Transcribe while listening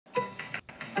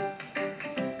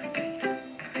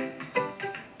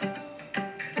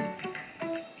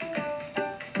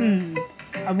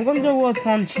I wonder what's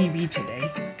on TV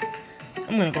today.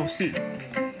 I'm gonna go see.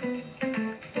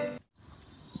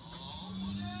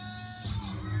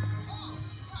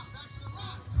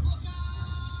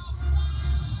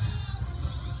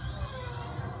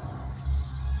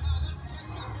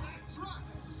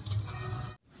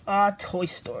 Toy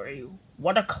Story.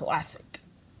 What a classic.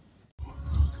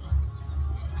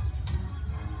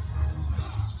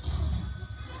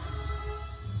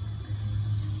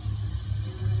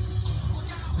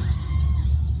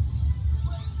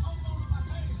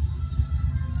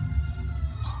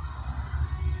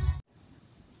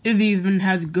 It even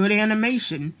has good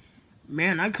animation.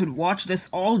 Man, I could watch this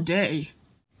all day.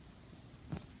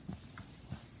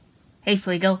 Hey,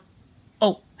 Fleegle.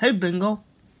 Oh, hey, Bingo.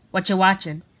 What you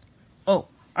watching? Oh,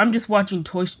 I'm just watching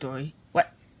Toy Story.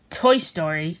 What? Toy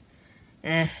Story?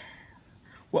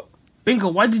 What? Bingo,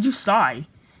 why did you sigh?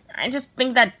 I just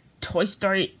think that Toy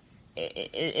Story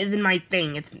isn't my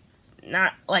thing. It's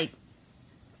not like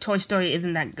Toy Story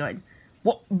isn't that good.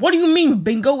 What do you mean,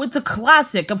 Bingo? It's a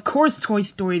classic. Of course Toy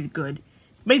Story is good.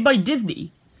 It's made by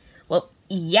Disney. Well,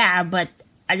 yeah, but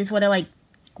I just want to, like,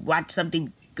 watch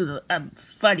something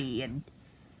funny and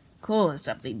cool or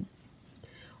something.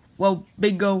 Well,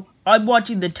 Bingo, I'm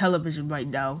watching the television right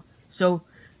now, so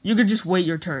you can just wait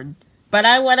your turn. But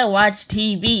I want to watch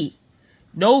TV.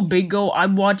 No, Bingo,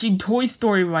 I'm watching Toy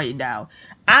Story right now.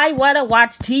 I want to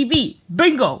watch TV.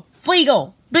 Bingo,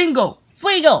 Fleegle, Bingo,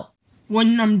 Fleegle.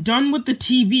 When I'm done with the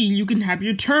TV, you can have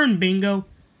your turn, Bingo.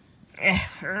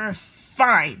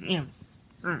 Fine.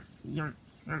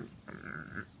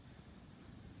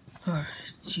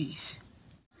 Jeez.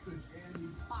 Could Andy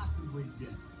possibly get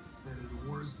that is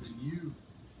worse than you?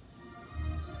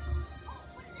 Oh,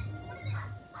 what is it? What is it?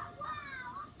 Wow,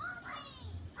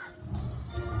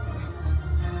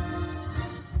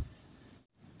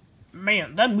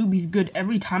 Man, that movie's good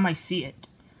every time I see it.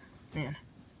 Man,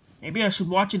 maybe I should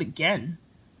watch it again.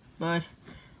 But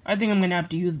I think I'm gonna have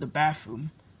to use the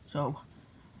bathroom. So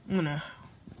I'm gonna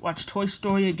watch Toy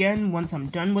Story again once I'm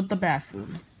done with the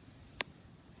bathroom.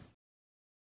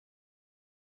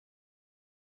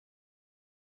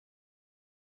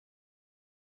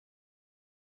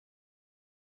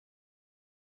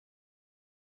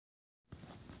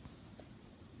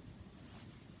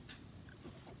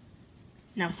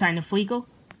 Now sign a Fleegle?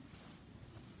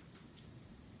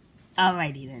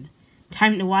 Alrighty then.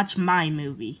 Time to watch my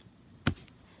movie.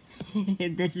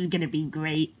 This is gonna be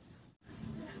great.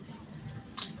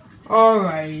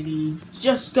 Alrighty.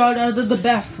 Just got out of the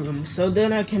bathroom, so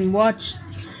then I can watch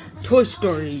Toy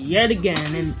Story yet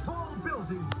again and...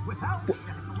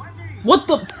 What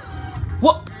the...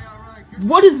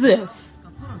 What is this?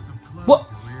 What?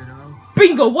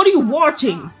 Bingo, what are you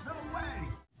watching?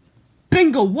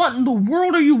 Bingo, what in the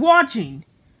world are you watching?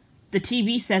 The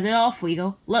TV says it all,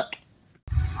 Fleegle. Look.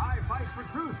 I fight for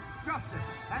truth,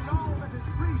 justice, and all that is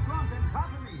free, shrunk, and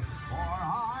cottony. For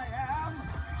I am...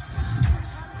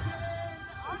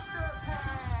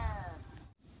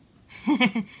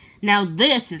 Captain Underpants! Now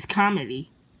this is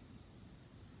comedy.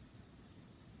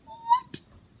 What?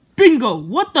 Bingo,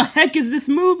 what the heck is this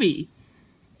movie?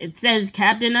 It says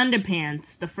Captain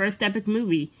Underpants, the first epic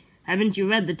movie. Haven't you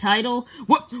read the title?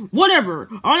 Whatever.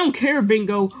 I don't care,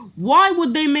 Bingo. Why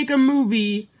would they make a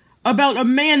movie about a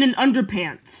man in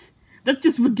underpants? That's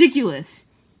just ridiculous.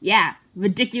 Yeah,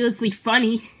 ridiculously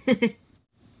funny.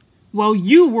 Well,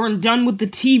 you weren't done with the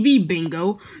TV,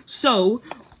 Bingo. So,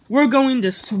 we're going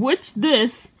to switch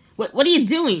this. What are you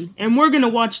doing? And we're going to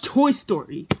watch Toy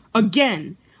Story.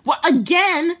 Again. What,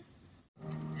 again?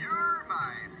 You're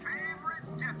my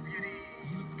favorite deputy.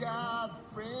 You got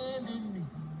a friend in me.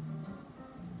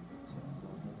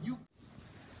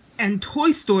 And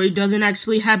Toy Story doesn't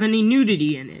actually have any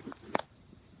nudity in it.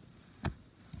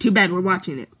 Too bad we're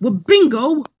watching it. Well,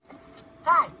 Bingo!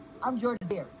 Hi, I'm George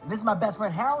Beer. This is my best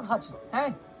friend, Harold Hutchins.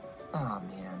 Hey. Oh,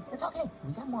 man. It's okay.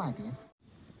 We got more ideas.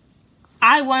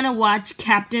 I want to watch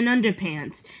Captain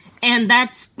Underpants. And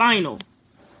that's final.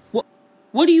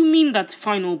 What do you mean that's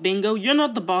final, Bingo? You're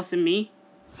not the boss of me.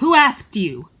 Who asked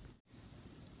you?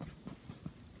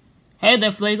 Hey there,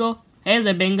 Fleegle. Hey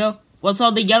there, Bingo. What's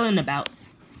all the yelling about?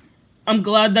 I'm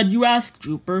glad that you asked,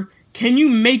 Drooper. Can you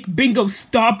make Bingo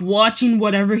stop watching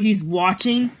whatever he's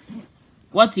watching?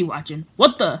 What's he watching?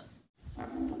 What the?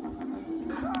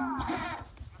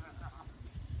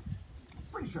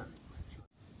 Pretty sure.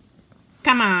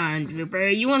 Come on,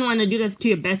 Drooper. You wouldn't want to do this to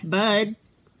your best bud.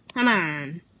 Come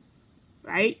on.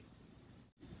 Right?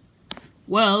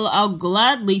 Well, I'll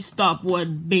gladly stop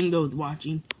what Bingo's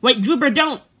watching. Wait, Drooper,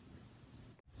 don't!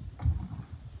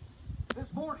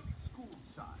 This morning, school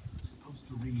sign was supposed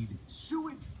to read,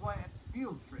 sewage plant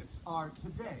field trips are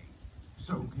today.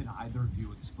 So can either of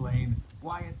you explain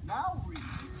why it now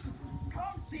reads,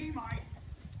 "Come see my..."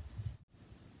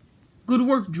 Good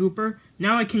work, Drooper.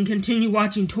 Now I can continue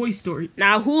watching Toy Story.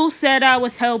 Now who said I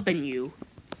was helping you?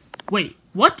 Wait,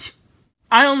 what?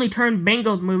 I only turned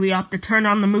Bingo's movie off to turn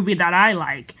on the movie that I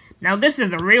like. Now this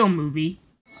is a real movie.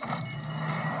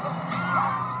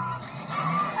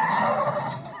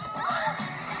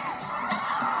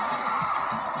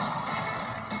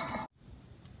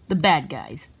 The Bad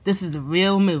Guys. This is a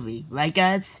real movie, right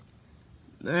guys?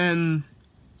 I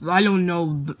don't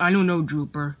know,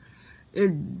 Drooper.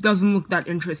 It doesn't look that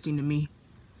interesting to me.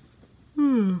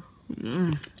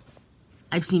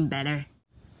 I've seen better.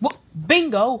 What?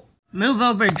 Bingo! Move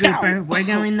over, Drooper. Ow. We're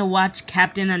going to watch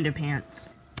Captain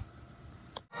Underpants.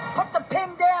 Put the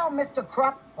pen down, Mr.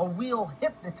 Krupp, or we'll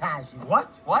hypnotize you.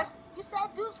 What? What? You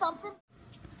said do something.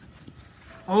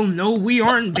 Oh, no, we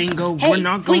aren't, Bingo. Hey, we're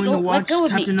not going Fleegle, to watch let go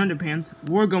of Captain me. Underpants.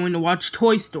 We're going to watch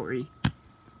Toy Story.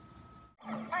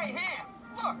 Hey, here,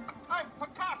 look, I'm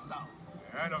Picasso.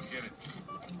 I don't get it.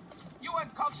 You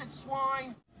uncultured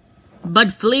swine. But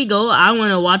Fleegle, I want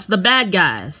to watch The Bad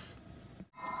Guys.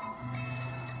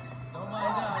 Don't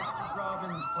mind us, just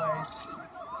Robin's place.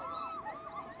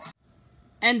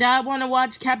 And I want to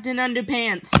watch Captain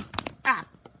Underpants. Ah.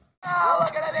 Oh,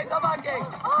 look at it, it's a monkey!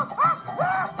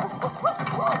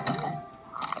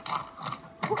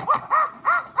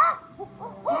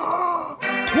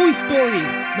 Toy Story,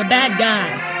 The Bad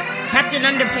Guys, Captain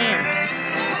Underpants.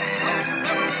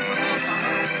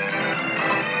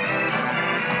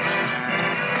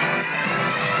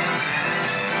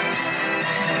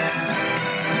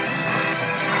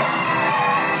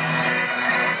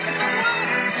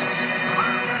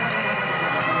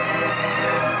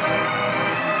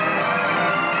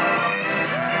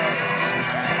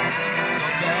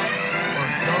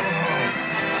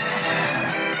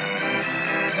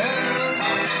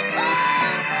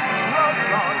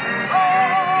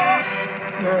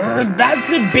 That's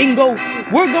it, Bingo!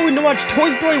 We're going to watch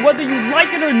Toy Story whether you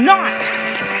like it or not!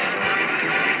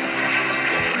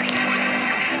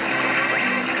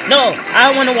 No,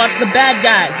 I want to watch The Bad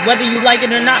Guys. Whether you like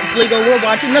it or not, Fleegle, we're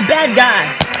watching The Bad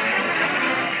Guys!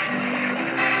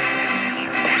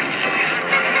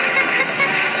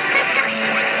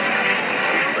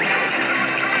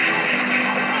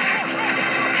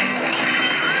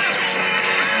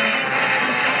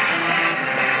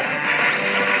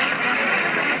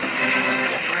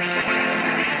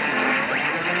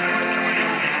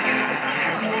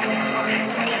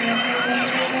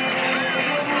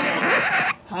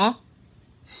 Huh?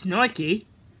 Snorky?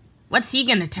 What's he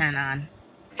gonna turn on?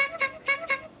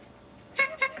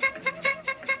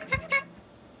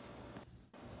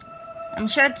 I'm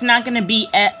sure it's not gonna be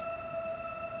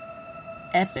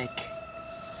epic.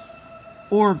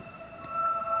 Or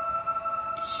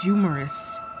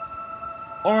humorous.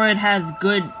 Or it has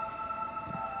good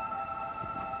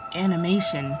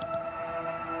animation.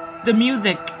 The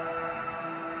music.